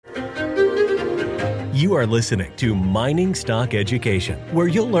You are listening to Mining Stock Education, where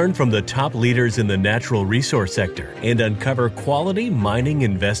you'll learn from the top leaders in the natural resource sector and uncover quality mining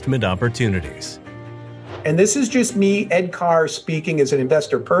investment opportunities. And this is just me, Ed Carr, speaking as an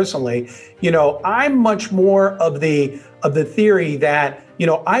investor personally. I'm much more of the theory that,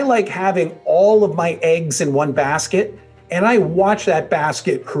 I like having all of my eggs in one basket, and I watch that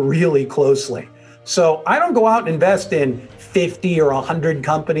basket really closely. So I don't go out and invest in 50 or 100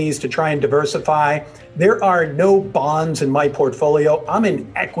 companies to try and diversify. There are no bonds in my portfolio. I'm an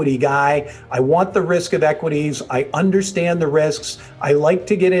equity guy. I want the risk of equities. I understand the risks. I like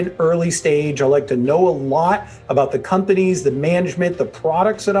to get in early stage. I like to know a lot about the companies, the management, the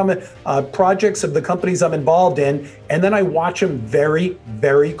products that projects of the companies I'm involved in. And then I watch them very,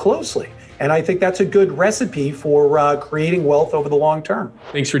 very closely. And I think that's a good recipe for creating wealth over the long term.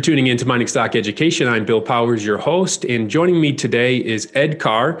 Thanks for tuning in to Mining Stock Education. I'm Bill Powers, your host, and joining me today is Ed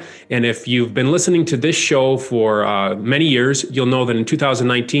Carr. And if you've been listening to this show for many years, you'll know that in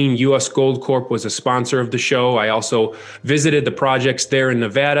 2019, U.S. Gold Corp was a sponsor of the show. I also visited the projects there in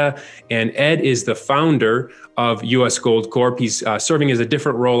Nevada, and Ed is the founder of U.S. Gold Corp. He's serving as a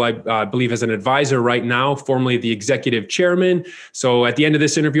different role, I believe, as an advisor right now, formerly the executive chairman. So at the end of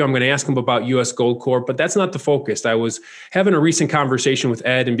this interview, I'm going to ask him about U.S. Gold Corp, but that's not the focus. I was having a recent conversation with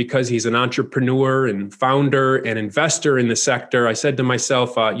Ed, and because he's an entrepreneur and founder and investor in the sector, I said to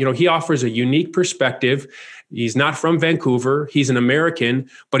myself, he offers a unique perspective. He's not from Vancouver. He's an American,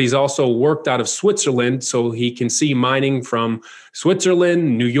 but he's also worked out of Switzerland, so he can see mining from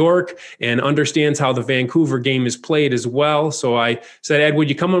Switzerland, New York, and understands how the Vancouver game is played as well. So I said, Ed, would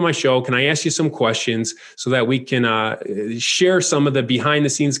you come on my show? Can I ask you some questions so that we can share some of the behind the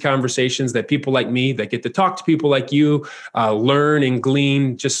scenes conversations that people like me that get to talk to people like you learn and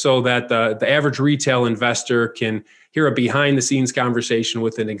glean, just so that the average retail investor can hear a behind the scenes conversation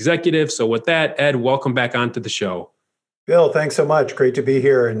with an executive. So with that, Ed, welcome back onto the show. Bill, thanks so much. Great to be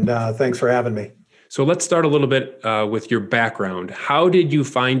here. And thanks for having me. So let's start a little bit with your background. How did you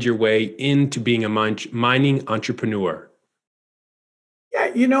find your way into being a mining entrepreneur?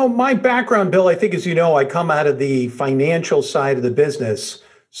 Yeah, my background, Bill, I think, as you know, I come out of the financial side of the business.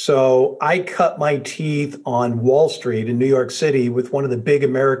 So I cut my teeth on Wall Street in New York City with one of the big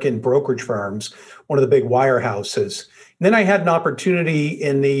American brokerage firms, one of the big wirehouses. And then I had an opportunity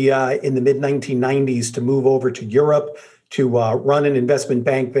in the mid 1990s to move over to Europe to run an investment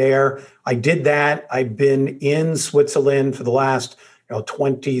bank there. I did that. I've been in Switzerland for the last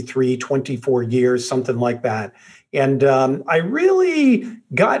 23, 24 years, something like that. And I really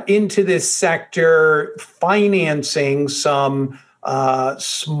got into this sector financing some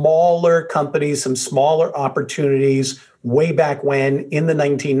smaller companies, some smaller opportunities way back when in the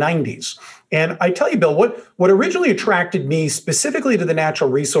 1990s. And I tell you, Bill, what originally attracted me specifically to the natural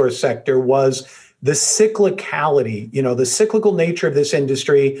resource sector was the cyclicality, the cyclical nature of this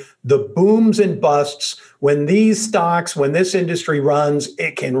industry, the booms and busts. When this industry runs,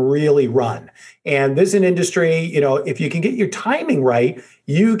 it can really run. And this is an industry, if you can get your timing right,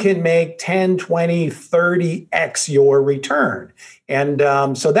 you can make 10, 20, 30x your return. And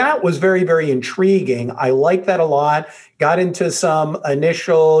so that was very, very intriguing. I like that a lot. Got into some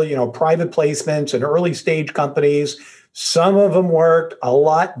initial, private placements and early stage companies. Some of them worked, a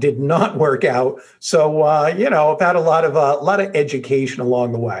lot did not work out. So, I've had a lot of education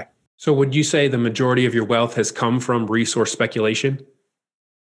along the way. So would you say the majority of your wealth has come from resource speculation?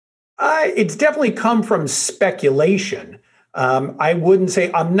 It's definitely come from speculation. I wouldn't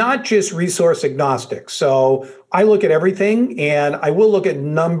say I'm not just resource agnostic. So I look at everything, and I will look at a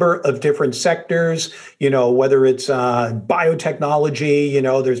number of different sectors, whether it's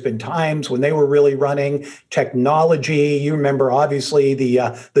biotechnology, there's been times when they were really running technology. You remember, obviously,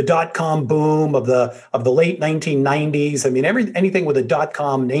 the dot-com boom of the late 1990s. I mean, anything with a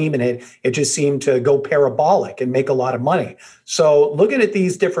dot-com name in it, it just seemed to go parabolic and make a lot of money. So looking at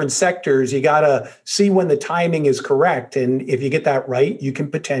these different sectors, you got to see when the timing is correct. And if you get that right, you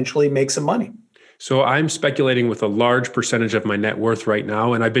can potentially make some money. So I'm speculating with a large percentage of my net worth right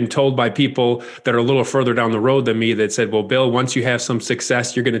now. And I've been told by people that are a little further down the road than me that said, well, Bill, once you have some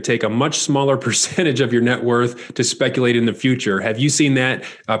success, you're going to take a much smaller percentage of your net worth to speculate in the future. Have you seen that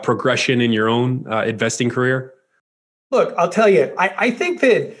progression in your own investing career? Look, I'll tell you, I think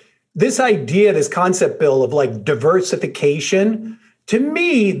that this idea, this concept, Bill, of like diversification, to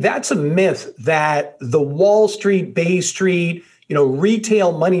me, that's a myth that the Wall Street, Bay Street,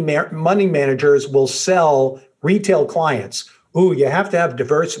 retail money managers will sell retail clients. Ooh, you have to have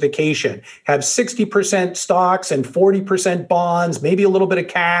diversification. Have 60% stocks and 40% bonds, maybe a little bit of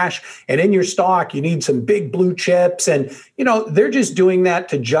cash. And in your stock, you need some big blue chips. And, they're just doing that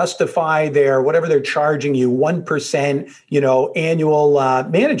to justify their, whatever they're charging you, 1%, annual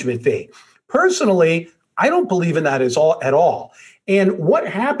management fee. Personally, I don't believe in that at all. And what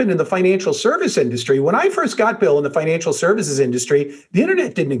happened in the financial service industry, when I first got, Bill, in the financial services industry, the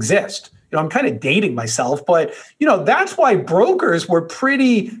internet didn't exist. I'm kind of dating myself, but, that's why brokers were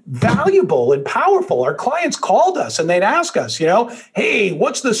pretty valuable and powerful. Our clients called us and they'd ask us, hey,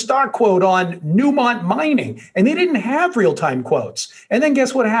 what's the stock quote on Newmont Mining? And they didn't have real-time quotes. And then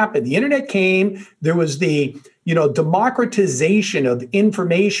guess what happened? The internet came, there was the democratization of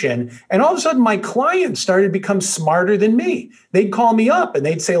information. And all of a sudden, my clients started to become smarter than me. They'd call me up and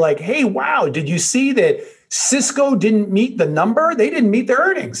they'd say like, hey, wow, did you see that Cisco didn't meet the number? They didn't meet their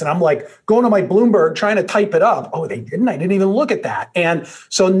earnings. And I'm like going to my Bloomberg trying to type it up. Oh, they didn't? I didn't even look at that. And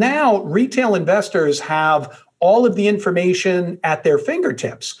so now retail investors have all of the information at their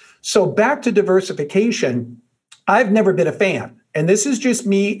fingertips. So back to diversification, I've never been a fan. And this is just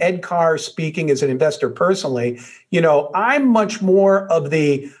me, Ed Carr, speaking as an investor personally. I'm much more of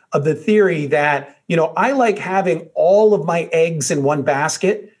the theory that, I like having all of my eggs in one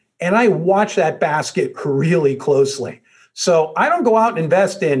basket, and I watch that basket really closely. So I don't go out and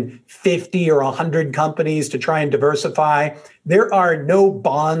invest in 50 or 100 companies to try and diversify. There are no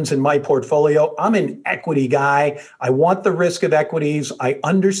bonds in my portfolio. I'm an equity guy. I want the risk of equities. I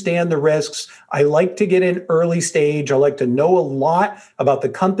understand the risks. I like to get in early stage. I like to know a lot about the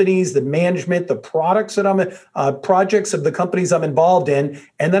companies, the management, the products that projects of the companies I'm involved in.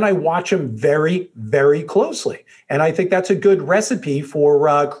 And then I watch them very, very closely. And I think that's a good recipe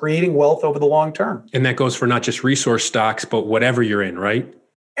for creating wealth over the long term. And that goes for not just resource stocks, but whatever you're in, right?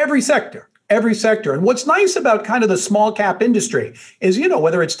 Every sector. And what's nice about kind of the small cap industry is,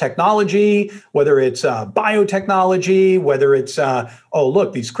 whether it's technology, whether it's biotechnology, whether it's,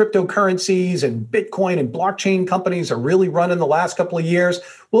 these cryptocurrencies and Bitcoin and blockchain companies are really running the last couple of years.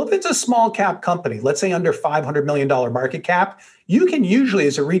 Well, if it's a small cap company, let's say under $500 million market cap, you can usually,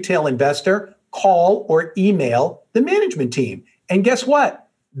 as a retail investor, call or email the management team. And guess what?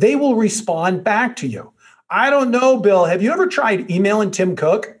 They will respond back to you. I don't know, Bill, have you ever tried emailing Tim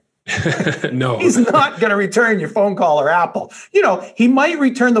Cook? No. He's not going to return your phone call or Apple. He might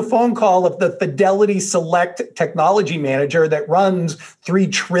return the phone call of the Fidelity Select technology manager that runs $3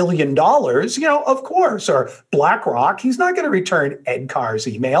 trillion, of course, or BlackRock. He's not going to return Ed Carr's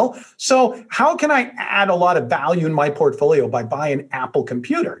email. So how can I add a lot of value in my portfolio by buying an Apple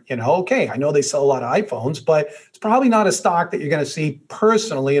computer? Okay, I know they sell a lot of iPhones, but it's probably not a stock that you're going to see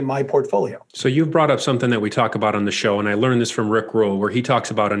personally in my portfolio. So you've brought up something that we talk about on the show, and I learned this from Rick Rule, where he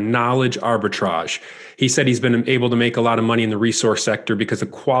talks about a knowledge arbitrage. He said he's been able to make a lot of money in the resource sector because the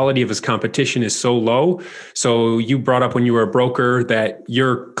quality of his competition is so low. So you brought up when you were a broker that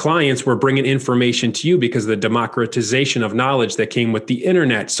your clients were bringing information to you because of the democratization of knowledge that came with the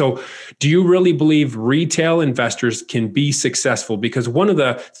internet. So do you really believe retail investors can be successful? Because one of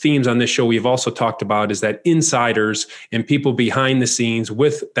the themes on this show we've also talked about is that insiders and people behind the scenes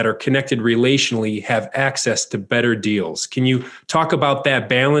that are connected relationally have access to better deals. Can you talk about that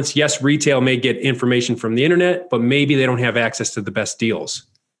balance? Yes, retail may get information from the internet, but maybe they don't have access to the best deals.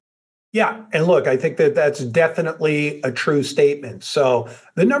 Yeah. And look, I think that that's definitely a true statement. So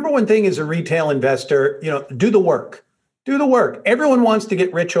the number one thing as a retail investor, do the work. Do the work. Everyone wants to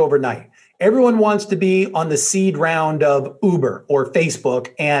get rich overnight. Everyone wants to be on the seed round of Uber or Facebook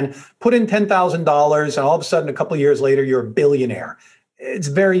and put in $10,000 and all of a sudden a couple of years later, you're a billionaire. It's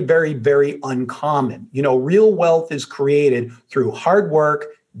very, very, very uncommon. Real wealth is created through hard work,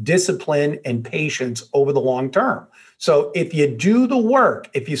 discipline, and patience over the long term. So if you do the work,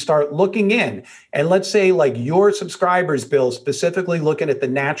 if you start looking in, and let's say like your subscribers, Bill, specifically looking at the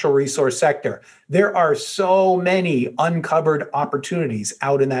natural resource sector, there are so many uncovered opportunities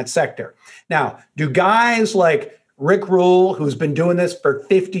out in that sector. Now, do guys like Rick Rule, who's been doing this for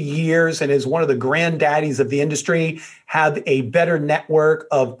 50 years and is one of the granddaddies of the industry, have a better network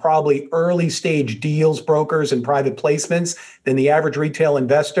of probably early stage deals, brokers, and private placements than the average retail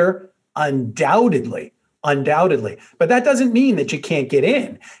investor? Undoubtedly. But that doesn't mean that you can't get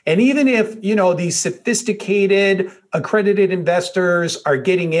in. And even if, these sophisticated accredited investors are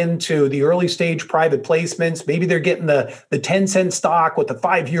getting into the early stage private placements, maybe they're getting the 10-cent stock with the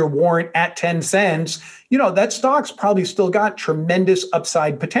 5-year warrant at 10 cents, that stock's probably still got tremendous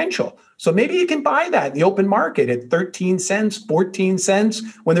upside potential. So maybe you can buy that in the open market at 13 cents, 14 cents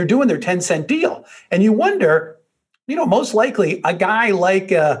when they're doing their 10-cent deal. And you wonder, Most likely a guy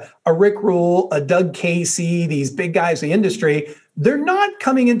like a Rick Rule, a Doug Casey, these big guys in the industry, they're not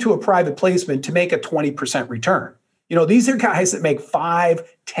coming into a private placement to make a 20% return. These are guys that make 5,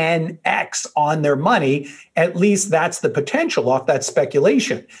 10x on their money. At least that's the potential off that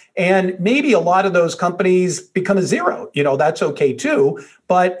speculation. And maybe a lot of those companies become a zero. That's okay too.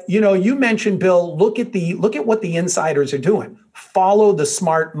 But, you mentioned, Bill, look at what the insiders are doing. Follow the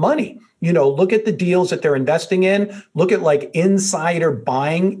smart money. Look at the deals that they're investing in. Look at like insider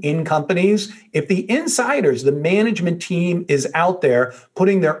buying in companies. If the insiders, the management team is out there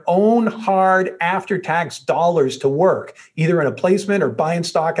putting their own hard after-tax dollars to work, either in a placement or buying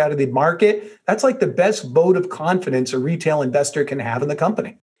stock out of the market, that's like the best vote of confidence a retail investor can have in the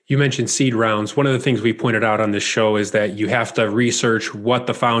company. You mentioned seed rounds. One of the things we pointed out on this show is that you have to research what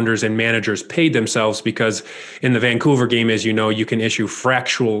the founders and managers paid themselves, because in the Vancouver game, as you know, you can issue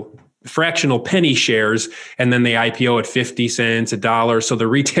fractional penny shares, and then they IPO at 50 cents, $1. So the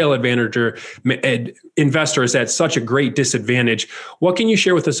retail investor is at such a great disadvantage. What can you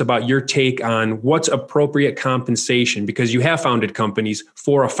share with us about your take on what's appropriate compensation? Because you have founded companies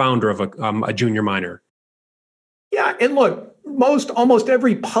for a founder of a junior miner. Yeah, and look, almost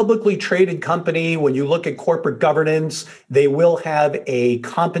every publicly traded company, when you look at corporate governance, they will have a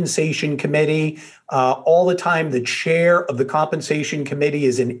compensation committee. All the time, the chair of the compensation committee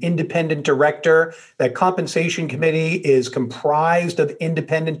is an independent director. That compensation committee is comprised of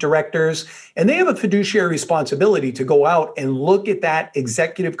independent directors, and they have a fiduciary responsibility to go out and look at that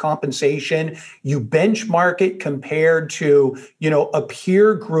executive compensation. You benchmark it compared to, a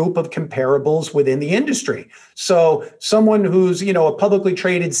peer group of comparables within the industry. So someone who's, a publicly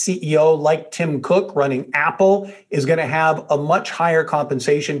traded CEO like Tim Cook running Apple is going to have a much higher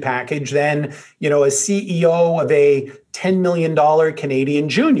compensation package than, a CEO of a $10 million Canadian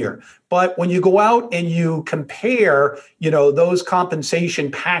junior. But when you go out and you compare, those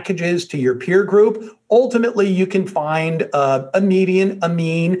compensation packages to your peer group, ultimately you can find a median, a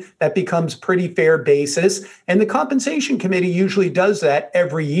mean that becomes pretty fair basis. And the compensation committee usually does that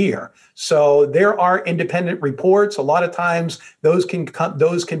every year. So there are independent reports. A lot of times those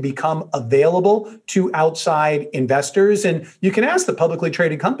can become available to outside investors, and you can ask the publicly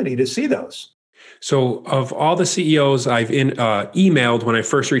traded company to see those. So of all the CEOs I've emailed when I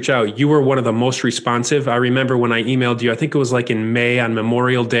first reached out, you were one of the most responsive. I remember when I emailed you, I think it was like in May on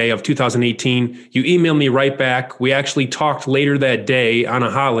Memorial Day of 2018, you emailed me right back. We actually talked later that day on a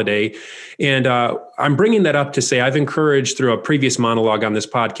holiday. And I'm bringing that up to say I've encouraged through a previous monologue on this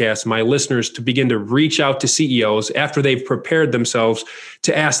podcast, my listeners to begin to reach out to CEOs after they've prepared themselves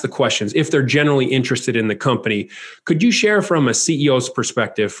to ask the questions, if they're generally interested in the company. Could you share from a CEO's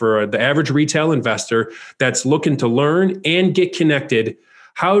perspective for the average retail investor that's looking to learn and get connected?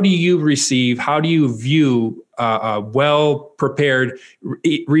 How do you view a well-prepared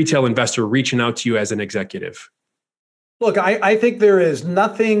retail investor reaching out to you as an executive? Look, I think there is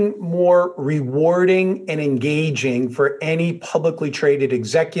nothing more rewarding and engaging for any publicly traded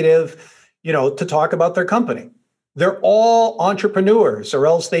executive, to talk about their company. They're all entrepreneurs, or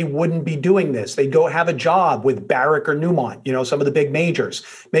else they wouldn't be doing this. They'd go have a job with Barrick or Newmont, some of the big majors,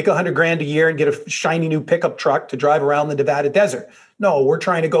 make $100,000 a year and get a shiny new pickup truck to drive around the Nevada desert. No, we're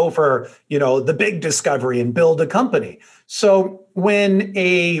trying to go for, the big discovery and build a company. So when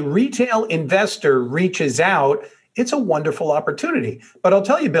a retail investor reaches out, it's a wonderful opportunity. But I'll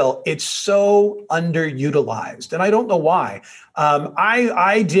tell you, Bill, it's so underutilized. And I don't know why.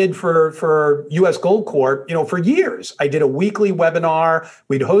 I did for US Gold Corp, for years. I did a weekly webinar.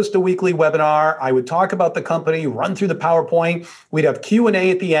 We'd host a weekly webinar. I would talk about the company, run through the PowerPoint. We'd have Q&A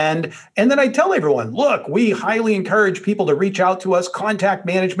at the end. And then I tell everyone, look, we highly encourage people to reach out to us, contact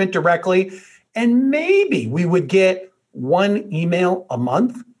management directly. And maybe we would get one email a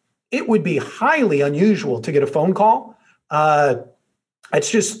month. It would be highly unusual to get a phone call.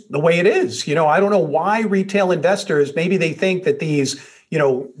 It's just the way it is. I don't know why retail investors, maybe they think that these,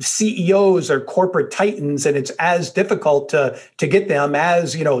 CEOs are corporate titans and it's as difficult to get them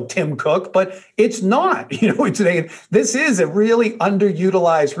as, Tim Cook, but it's not. This is a really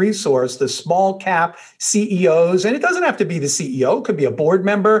underutilized resource, the small cap CEOs, and it doesn't have to be the CEO. It could be a board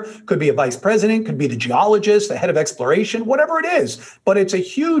member, could be a vice president, could be the geologist, the head of exploration, whatever it is. But it's a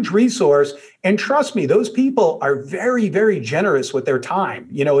huge resource. And trust me, those people are very, very generous with their time.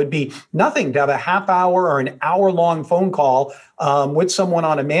 It'd be nothing to have a half hour or an hour long phone call with someone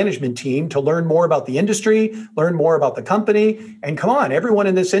on a management team to learn more about the industry, learn more about the company. And come on, everyone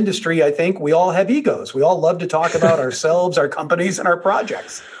in this industry, I think we all have egos. We all love to talk about ourselves, our companies, and our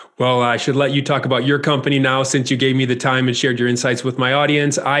projects. Well, I should let you talk about your company now since you gave me the time and shared your insights with my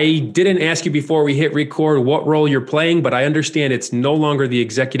audience. I didn't ask you before we hit record what role you're playing, but I understand it's no longer the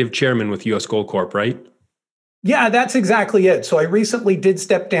executive chairman with US Gold Corp, right? Yeah, that's exactly it. So I recently did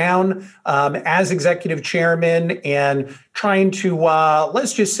step down as executive chairman and trying to,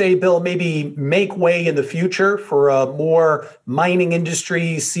 let's just say, Bill, maybe make way in the future for a more mining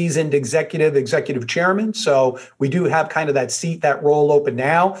industry seasoned executive chairman. So we do have kind of that seat, that role open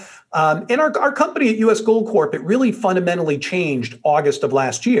now. And our company at US Gold Corp, it really fundamentally changed August of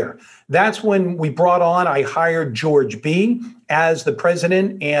last year. That's when I hired George Bee as the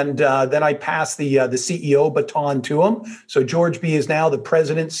president, and then I passed the CEO baton to him. So George Bee is now the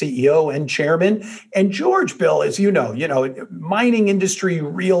president, CEO, and chairman. And George, Bill, as you know, mining industry,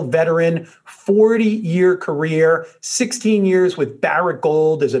 real veteran, 40-year career, 16 years with Barrick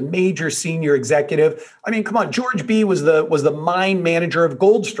Gold as a major senior executive. I mean, come on, George Bee was the mine manager of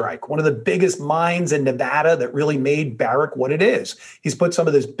Goldstrike, one of the biggest mines in Nevada that really made Barrick what it is. He's put some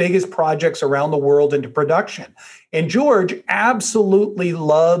of the biggest projects around the world into production. And George absolutely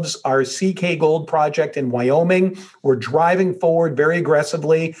loves our CK Gold project in Wyoming. We're driving forward very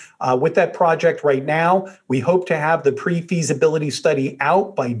aggressively with that project right now. We hope to have the pre-feasibility study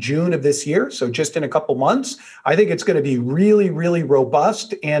out by June of this year, so just in a couple months. I think it's going to be really, really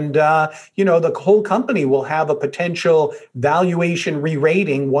robust. And, the whole company will have a potential valuation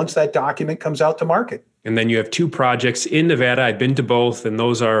re-rating once that document comes out to market. And then you have two projects in Nevada. I've been to both, and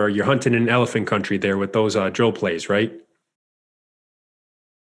those are, you're hunting in elephant country there with those drill plays, right?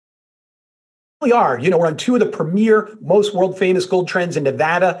 We are. We're on two of the premier, most world famous gold trends in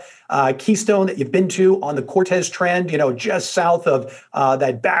Nevada. Keystone that you've been to on the Cortez Trend, just south of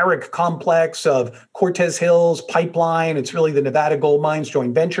that Barrick complex of Cortez Hills Pipeline. It's really the Nevada Gold Mines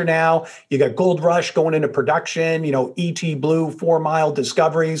joint venture now. You got Gold Rush going into production, ET Blue, 4 Mile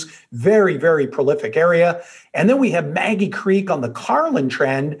discoveries, very, very prolific area. And then we have Maggie Creek on the Carlin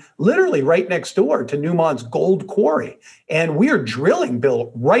Trend, literally right next door to Newmont's Gold Quarry. And we are drilling,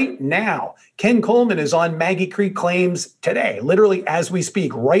 Bill, right now. Ken Coleman is on Maggie Creek claims today, literally as we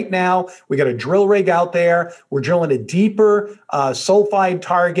speak. Right now, we got a drill rig out there. We're drilling a deeper sulfide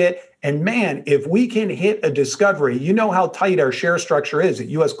target. And man, if we can hit a discovery, you know how tight our share structure is at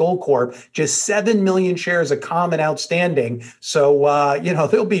US Gold Corp, just 7 million shares of common outstanding. So,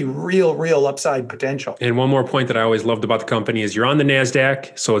 there'll be real upside potential. And one more point that I always loved about the company is you're on the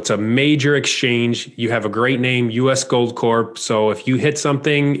NASDAQ. So it's a major exchange. You have a great name, US Gold Corp. So if you hit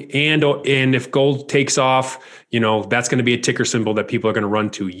something and if gold takes off, that's going to be a ticker symbol that people are going to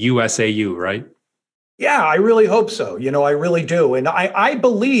run to, USAU, right? Yeah, I really hope so. I really do. And I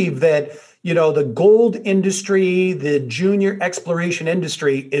believe that, the gold industry, the junior exploration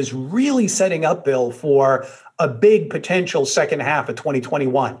industry is really setting up, Bill, for a big potential second half of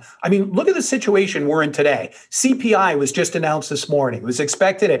 2021. I mean, look at the situation we're in today. CPI was just announced this morning. It was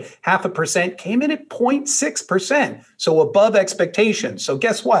expected at 0.5%, came in at 0.6%, so above expectations. So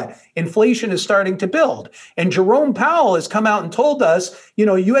guess what? Inflation is starting to build. And Jerome Powell has come out and told us,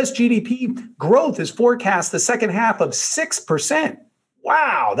 US GDP growth is forecast the second half of 6%.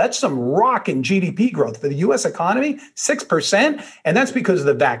 Wow, that's some rocking GDP growth for the U.S. economy, 6%. And that's because of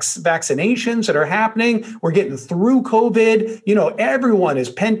the vaccinations that are happening. We're getting through COVID. Everyone is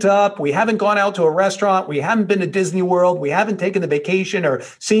pent up. We haven't gone out to a restaurant. We haven't been to Disney World. We haven't taken the vacation or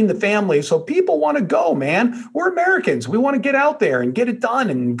seen the family. So people want to go, man. We're Americans. We want to get out there and get it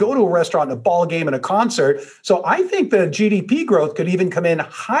done and go to a restaurant and a ball game and a concert. So I think the GDP growth could even come in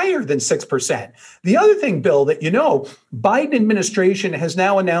higher than 6%. The other thing, Bill, that Biden administration has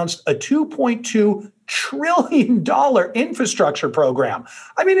now announced a $2.2 trillion infrastructure program.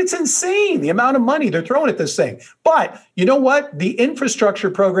 I mean, it's insane the amount of money they're throwing at this thing. But you know what? The infrastructure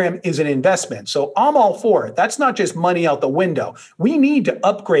program is an investment. So I'm all for it. That's not just money out the window. We need to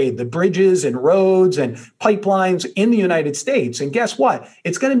upgrade the bridges and roads and pipelines in the United States. And guess what?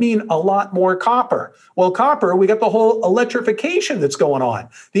 It's going to mean a lot more copper. Well, copper, we got the whole electrification that's going on.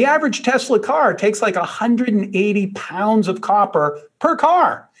 The average Tesla car takes like 180 pounds of copper per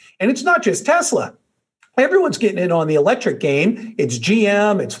car. And it's not just Tesla. Everyone's getting in on the electric game. It's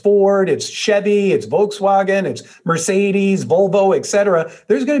GM, it's Ford, it's Chevy, it's Volkswagen, it's Mercedes, Volvo, et cetera.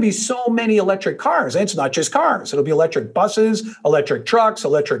 There's going to be so many electric cars. And it's not just cars. It'll be electric buses, electric trucks,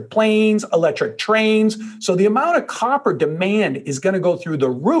 electric planes, electric trains. So the amount of copper demand is going to go through the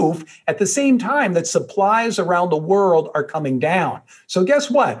roof at the same time that supplies around the world are coming down. So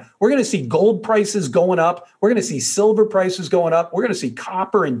guess what? We're going to see gold prices going up. We're going to see silver prices going up. We're going to see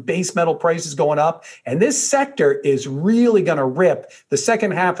copper and base metal prices going up. And And this sector is really going to rip the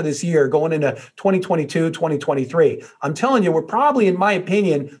second half of this year going into 2022, 2023. I'm telling you, we're probably, in my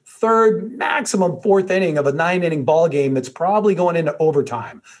opinion, third, maximum fourth inning of a 9-inning ball game that's probably going into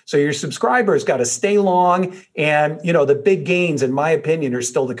overtime. So your subscribers got to stay long, and the big gains, in my opinion, are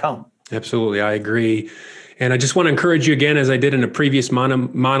still to come. Absolutely, I agree. And I just want to encourage you again, as I did in a previous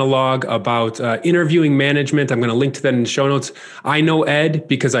monologue about interviewing management. I'm going to link to that in the show notes. I know Ed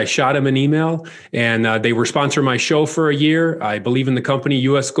because I shot him an email, and they were sponsoring my show for a year. I believe in the company,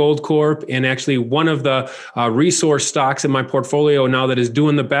 US Gold Corp, and actually one of the resource stocks in my portfolio now that is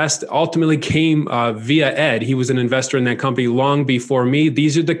doing the best ultimately came via Ed. He was an investor in that company long before me.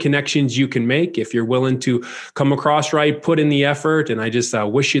 These are the connections you can make if you're willing to come across right, put in the effort. And I just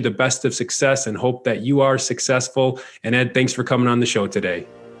wish you the best of success and hope that you are successful. And Ed, thanks for coming on the show today.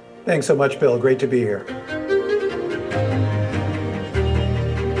 Thanks so much, Bill. Great to be here.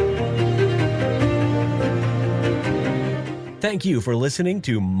 Thank you for listening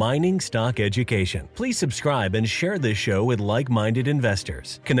to Mining Stock Education. Please subscribe and share this show with like-minded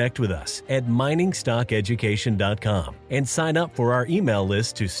investors. Connect with us at miningstockeducation.com and sign up for our email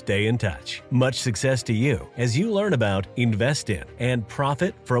list to stay in touch. Much success to you as you learn about, invest in, and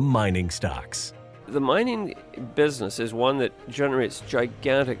profit from mining stocks. The mining business is one that generates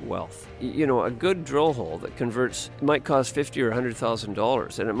gigantic wealth. A good drill hole that converts might cost $50,000 or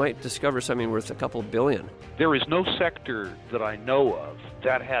 $100,000, and it might discover something worth a couple billion. There is no sector that I know of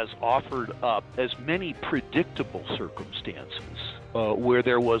that has offered up as many predictable circumstances where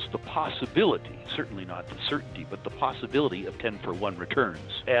there was the possibility, certainly not the certainty, but the possibility of 10-for-1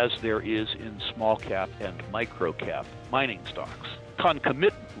 returns, as there is in small cap and micro cap mining stocks.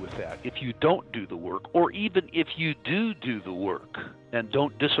 Concomitant with that, if you don't do the work, or even if you do the work and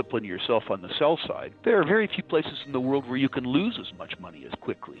don't discipline yourself on the sell side, there are very few places in the world where you can lose as much money as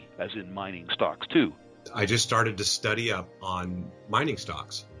quickly as in mining stocks too. I just started to study up on mining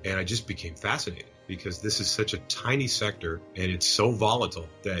stocks, and I just became fascinated because this is such a tiny sector and it's so volatile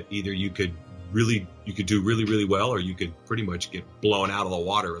that either you could do really, really well, or you could pretty much get blown out of the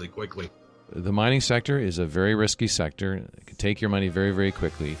water really quickly. The mining sector is a very risky sector. It can take your money very, very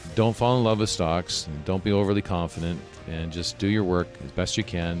quickly. Don't fall in love with stocks. Don't be overly confident, and just do your work as best you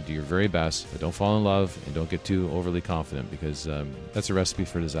can. Do your very best, but don't fall in love and don't get too overly confident, because that's a recipe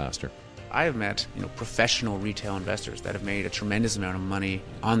for disaster. I have met professional retail investors that have made a tremendous amount of money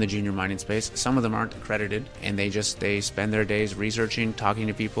on the junior mining space. Some of them aren't accredited, and they spend their days researching, talking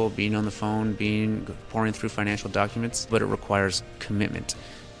to people, being on the phone, pouring through financial documents, but it requires commitment.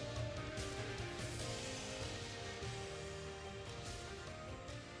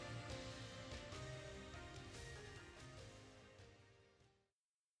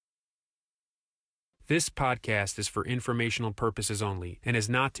 This podcast is for informational purposes only and is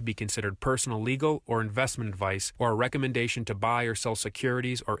not to be considered personal legal or investment advice or a recommendation to buy or sell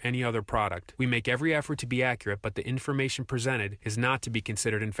securities or any other product. We make every effort to be accurate, but the information presented is not to be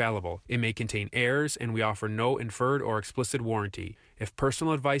considered infallible. It may contain errors, and we offer no inferred or explicit warranty. If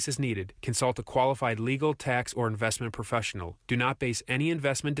personal advice is needed, consult a qualified legal, tax, or investment professional. Do not base any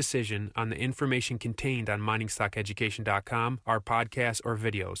investment decision on the information contained on miningstockeducation.com, our podcasts, or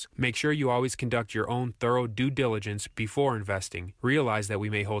videos. Make sure you always conduct your own thorough due diligence before investing. Realize that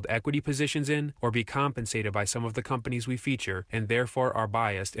we may hold equity positions in or be compensated by some of the companies we feature, and therefore are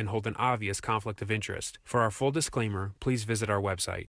biased and hold an obvious conflict of interest. For our full disclaimer, please visit our website.